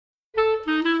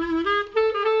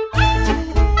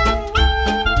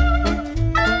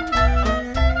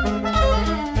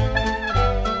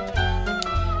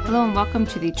welcome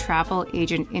to the Travel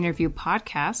Agent Interview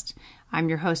Podcast. I'm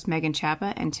your host, Megan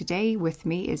Chapa, and today with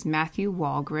me is Matthew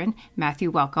Walgren.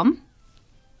 Matthew, welcome.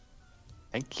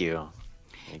 Thank you.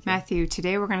 Matthew,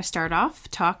 today we're going to start off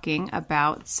talking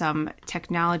about some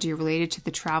technology related to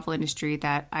the travel industry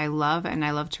that I love and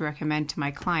I love to recommend to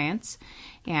my clients.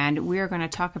 And we are going to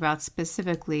talk about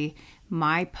specifically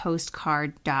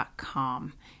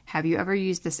mypostcard.com. Have you ever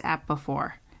used this app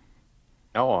before?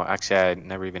 No, actually, I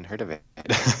never even heard of it.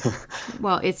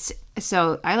 Well,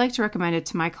 so I like to recommend it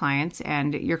to my clients,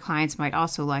 and your clients might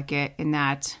also like it in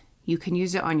that you can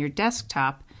use it on your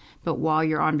desktop, but while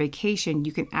you're on vacation,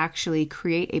 you can actually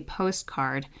create a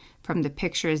postcard from the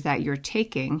pictures that you're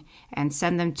taking and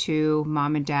send them to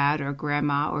mom and dad or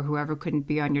grandma or whoever couldn't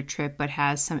be on your trip but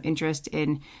has some interest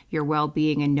in your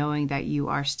well-being and knowing that you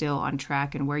are still on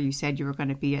track and where you said you were going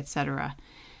to be, etc.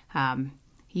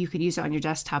 You could use it on your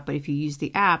desktop, but if you use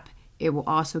the app, it will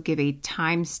also give a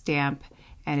timestamp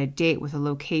and a date with a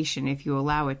location if you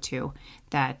allow it to,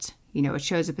 that, it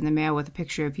shows up in the mail with a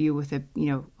picture of you with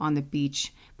on the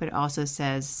beach, but it also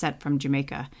says sent from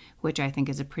Jamaica, which I think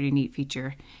is a pretty neat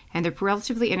feature. And they're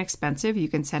relatively inexpensive. You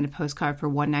can send a postcard for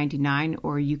 $1.99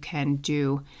 or you can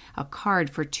do a card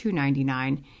for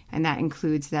 $2.99, and that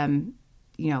includes them,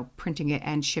 printing it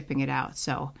and shipping it out.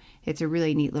 So it's a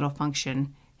really neat little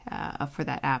function for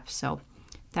that app. So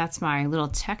that's my little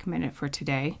tech minute for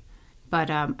today.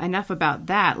 But enough about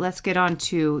that. Let's get on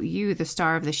to you, the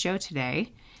star of the show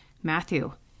today.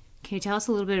 Matthew, can you tell us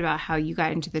a little bit about how you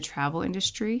got into the travel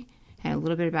industry and a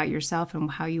little bit about yourself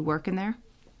and how you work in there?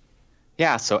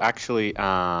 Yeah, so actually,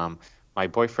 my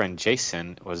boyfriend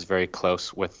Jason was very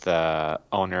close with the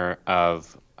owner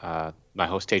of my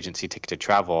host agency, Ticket to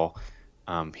Travel.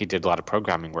 He did a lot of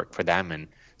programming work for them, and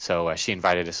so she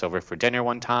invited us over for dinner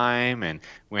one time, and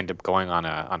we ended up going on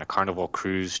a Carnival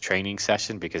cruise training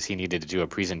session because he needed to do a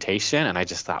presentation, and I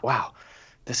just thought, wow,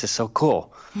 this is so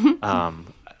cool.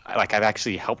 I've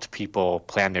actually helped people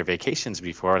plan their vacations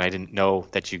before, and I didn't know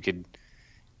that you could,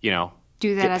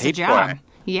 do that as a job.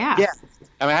 Yeah. Yeah.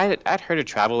 I mean, I'd heard of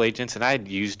travel agents, and I had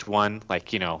used one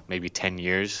maybe 10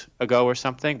 years ago or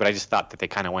something, but I just thought that they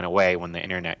kind of went away when the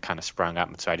internet kind of sprung up,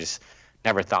 and so I just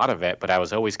never thought of it. But I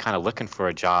was always kind of looking for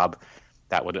a job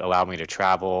that would allow me to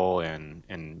travel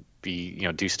and be,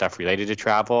 do stuff related to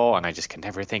travel. And I just could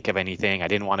never think of anything. I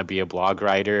didn't want to be a blog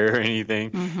writer or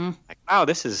anything. Mm-hmm. Like, wow,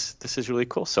 this is really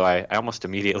cool. So I almost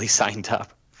immediately signed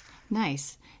up.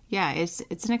 Nice. Yeah, it's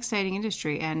an exciting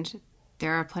industry, and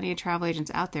there are plenty of travel agents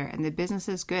out there, and the business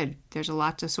is good. There's a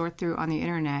lot to sort through on the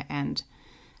internet, and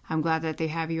I'm glad that they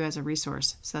have you as a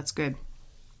resource. So that's good.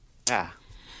 Yeah.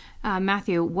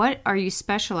 Matthew, what are you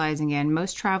specializing in?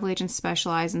 Most travel agents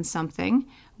specialize in something.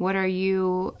 What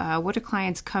do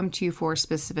clients come to you for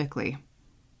specifically?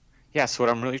 Yeah, so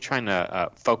what I'm really trying to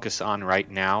focus on right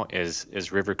now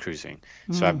is river cruising.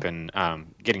 Mm-hmm. So I've been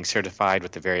getting certified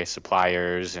with the various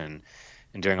suppliers and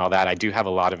doing all that. I do have a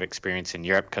lot of experience in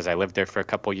Europe because I lived there for a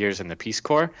couple years in the Peace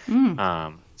Corps.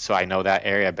 So I know that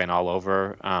area. I've been all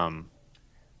over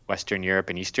Western Europe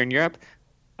and Eastern Europe.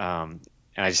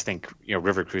 And I just think,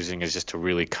 river cruising is just a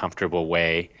really comfortable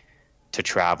way to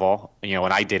travel.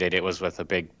 When I did it, it was with a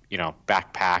big,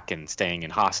 backpack and staying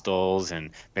in hostels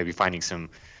and maybe finding some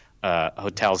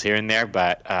hotels here and there.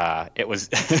 But it was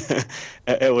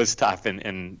it was tough.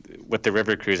 And with the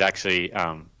river cruise, actually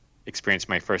experienced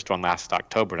my first one last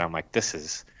October, and I'm like, this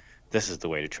is the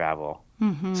way to travel.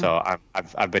 Mm-hmm. So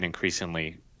I've been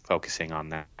increasingly focusing on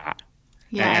that.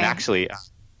 Yeah. And actually, I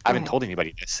haven't told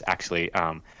anybody this actually.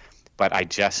 But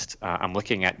I'm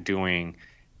looking at doing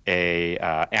a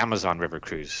Amazon river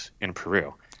cruise in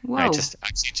Peru. Whoa. And I just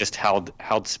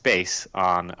held space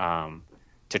on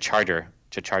to charter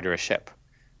a ship.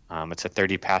 It's a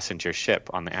 30-passenger ship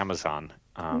on the Amazon.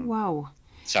 Wow.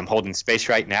 So I'm holding space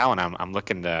right now, and I'm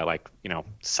looking to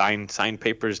sign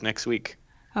papers next week.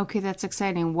 Okay, that's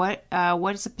exciting. What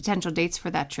is the potential dates for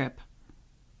that trip?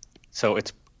 So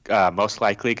it's most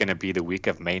likely going to be the week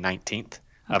of May 19th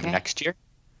of next year.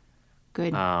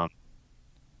 Good.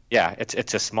 Yeah,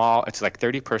 it's like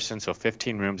 30 persons, so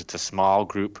 15 rooms. It's a small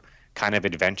group kind of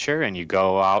adventure, and you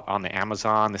go out on the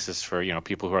Amazon. This is for,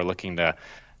 people who are looking to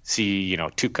see,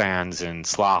 toucans and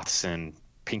sloths and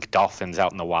pink dolphins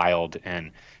out in the wild,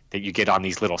 and that you get on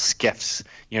these little skiffs.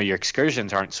 Your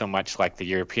excursions aren't so much like the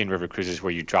European river cruises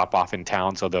where you drop off in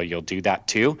towns, although you'll do that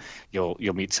too. You'll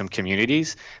meet some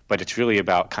communities, but it's really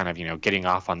about kind of, getting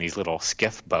off on these little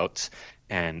skiff boats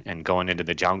and going into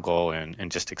the jungle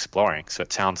and just exploring. So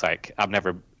it sounds like I've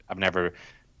never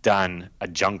done a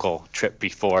jungle trip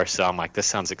before, so I'm like, this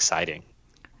sounds exciting.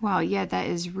 Wow, yeah, that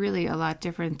is really a lot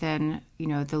different than,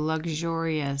 the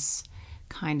luxurious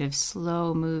kind of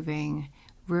slow moving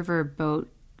river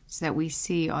boats that we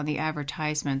see on the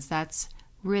advertisements. That's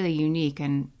really unique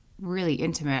and really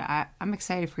intimate. I'm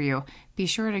excited for you. Be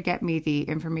sure to get me the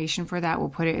information for that. We'll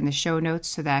put it in the show notes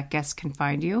so that guests can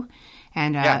find you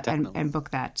and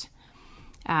book that.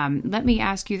 Let me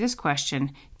ask you this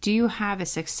question. Do you have a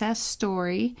success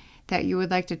story that you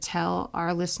would like to tell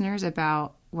our listeners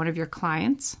about one of your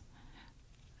clients?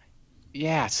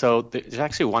 Yeah, so there's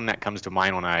actually one that comes to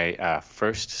mind when I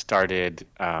first started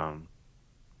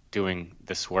doing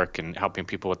this work and helping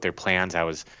people with their plans. I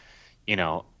was,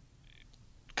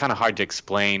 kind of hard to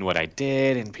explain what I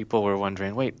did, and people were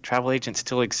wondering, wait, travel agents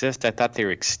still exist? I thought they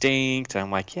were extinct. And I'm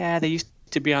like, yeah, they used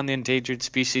to be on the endangered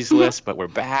species list, but we're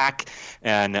back.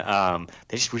 And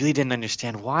they just really didn't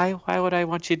understand why would I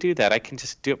want you to do that? I can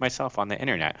just do it myself on the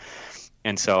internet.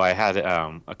 And so I had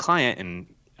a client,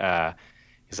 and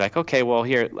he's like, okay, well,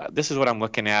 here, this is what I'm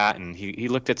looking at. And he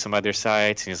looked at some other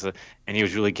sites, and he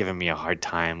was really giving me a hard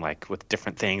time, like with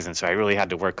different things. And so I really had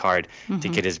to work hard to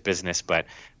get his business.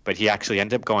 But he actually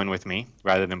ended up going with me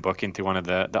rather than booking through one of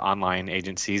the online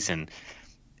agencies. And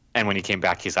when he came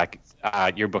back, he's like,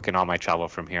 you're booking all my travel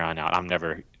from here on out. I'm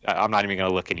not even going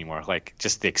to look anymore. Like,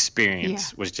 just the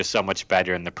experience was just so much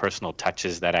better, and the personal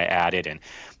touches that I added. And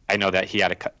I know that he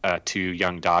had 2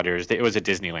 young daughters. It was a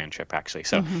Disneyland trip, actually.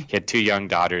 So he had 2 young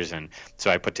daughters. And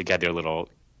so I put together a little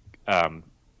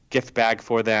gift bag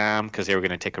for them because they were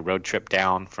going to take a road trip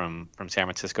down from San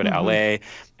Francisco to LA.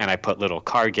 And I put little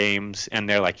car games in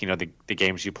there, like, the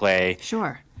games you play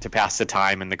to pass the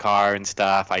time in the car and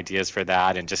stuff, ideas for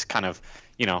that, and just kind of,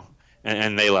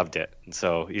 and they loved it. And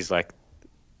so it's like,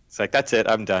 that's it.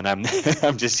 I'm done. I'm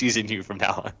just using you from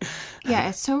now on. Yeah,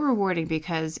 it's so rewarding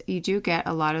because you do get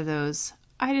a lot of those,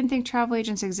 I didn't think travel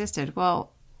agents existed.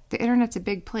 Well, the internet's a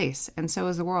big place, and so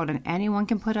is the world, and anyone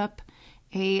can put up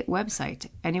a website.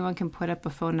 Anyone can put up a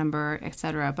phone number,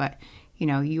 etc. But,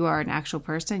 you are an actual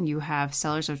person. You have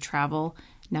sellers of travel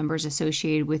numbers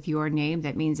associated with your name.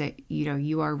 That means that,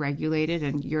 you are regulated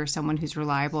and you're someone who's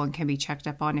reliable and can be checked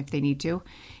up on if they need to.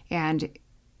 And,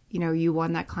 you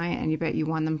won that client, and you bet you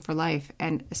won them for life.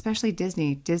 And especially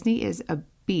Disney. Disney is a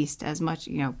beast as much,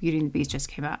 Beauty and the Beast just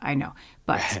came out, I know.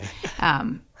 But,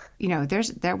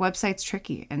 their website's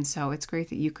tricky. And so it's great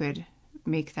that you could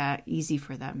make that easy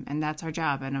for them, and that's our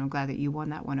job, and I'm glad that you won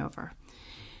that one over.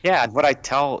 Yeah, and what I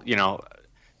tell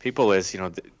people is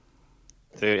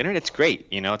the internet's great.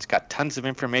 It's got tons of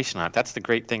information on it. That's the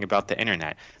great thing about the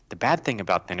internet. The bad thing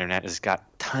about the internet is it's got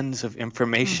tons of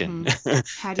information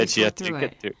How do you have to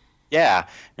get through. Yeah,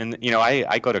 and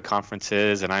I go to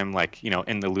conferences, and I'm like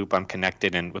in the loop. I'm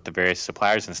connected and with the various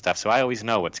suppliers and stuff, so I always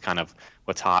know what's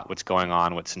hot, what's going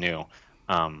on, what's new.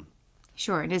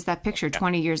 Sure. And is that picture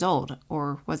 20 years old,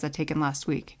 or was that taken last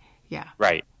week? Yeah.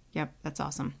 Right. Yep. That's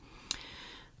awesome.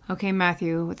 Okay,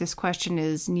 Matthew, this question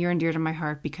is near and dear to my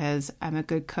heart because I'm a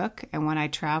good cook. And when I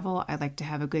travel, I like to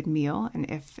have a good meal.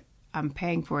 And if I'm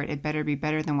paying for it, it better be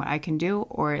better than what I can do,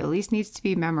 or it at least needs to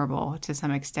be memorable to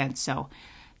some extent. So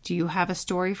do you have a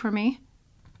story for me?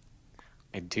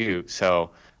 I do.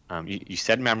 So you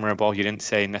said memorable. You didn't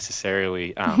say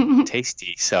necessarily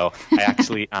tasty. So I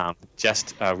actually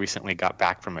just recently got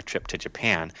back from a trip to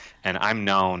Japan, and I'm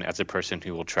known as a person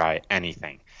who will try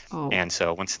anything. Oh. And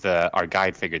so once our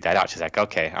guide figured that out, she's like,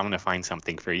 okay, I'm going to find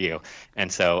something for you.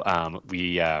 And so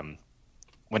we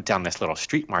went down this little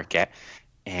street market,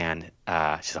 and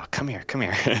she's like, come here.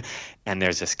 And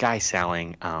there's this guy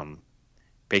selling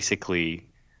basically,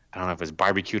 I don't know if it's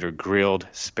barbecued or grilled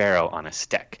sparrow on a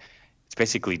stick. It's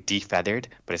basically defeathered,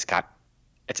 but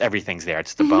it's everything's there.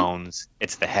 It's the bones,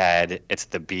 it's the head, it's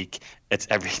the beak, it's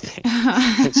everything.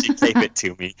 She gave it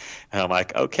to me, and I'm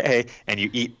like, okay. And you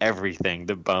eat everything,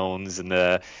 the bones and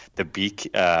the beak,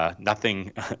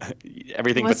 nothing,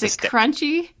 everything but the stick. Was it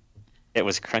crunchy? It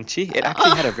was crunchy. It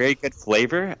actually had a very good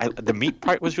flavor. The meat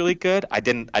part was really good. I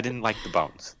didn't like the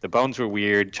bones. The bones were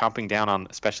weird. Chomping down on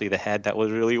especially the head, that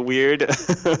was really weird.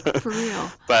 For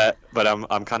real. But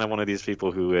I'm kind of one of these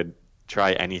people who would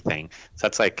try anything. So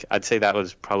that's like, I'd say that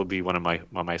was probably one of my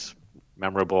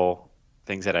memorable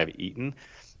things that I've eaten.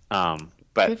 But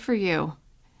good for you.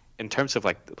 In terms of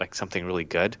like something really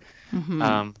good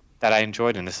that I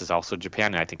enjoyed, and this is also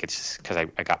Japan, and I think it's just because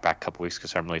I got back a couple weeks ago,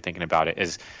 so I'm really thinking about it,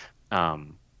 is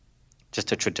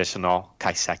just a traditional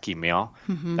kaiseki meal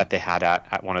that they had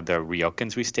at one of the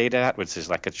ryokans we stayed at, which is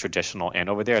like a traditional inn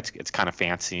over there. It's kind of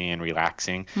fancy and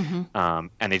relaxing, and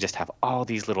they just have all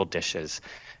these little dishes.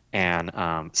 And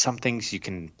some things you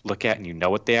can look at and you know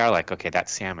what they are, like, okay,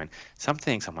 that's salmon. Some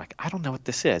things I'm like, I don't know what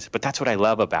this is, but that's what I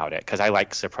love about it, because I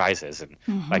like surprises. And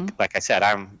like I said,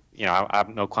 I'm I have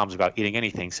no qualms about eating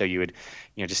anything. So you would,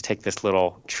 just take this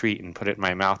little treat and put it in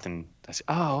my mouth, and I said,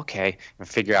 oh, okay, and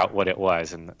figure out what it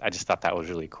was. And I just thought that was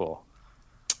really cool.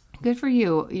 Good for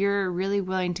you. You're really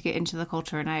willing to get into the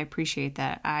culture, and I appreciate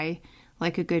that. I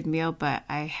like a good meal, but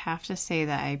I have to say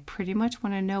that I pretty much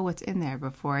want to know what's in there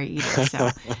before I eat it.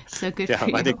 So good for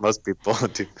you. I think most people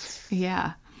do.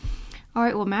 Yeah. All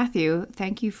right. Well, Matthew,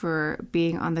 thank you for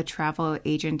being on the Travel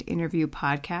Agent Interview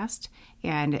podcast.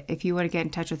 And if you want to get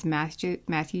in touch with Matthew,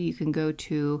 you can go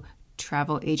to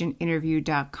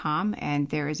travelagentinterview.com, and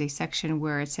there is a section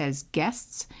where it says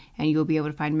guests, and you'll be able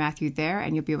to find Matthew there,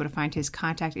 and you'll be able to find his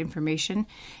contact information,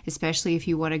 especially if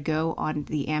you want to go on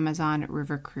the Amazon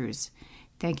River Cruise.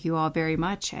 Thank you all very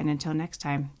much. And until next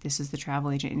time, this is the Travel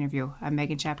Agent Interview. I'm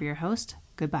Megan Chapper, your host.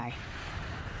 Goodbye.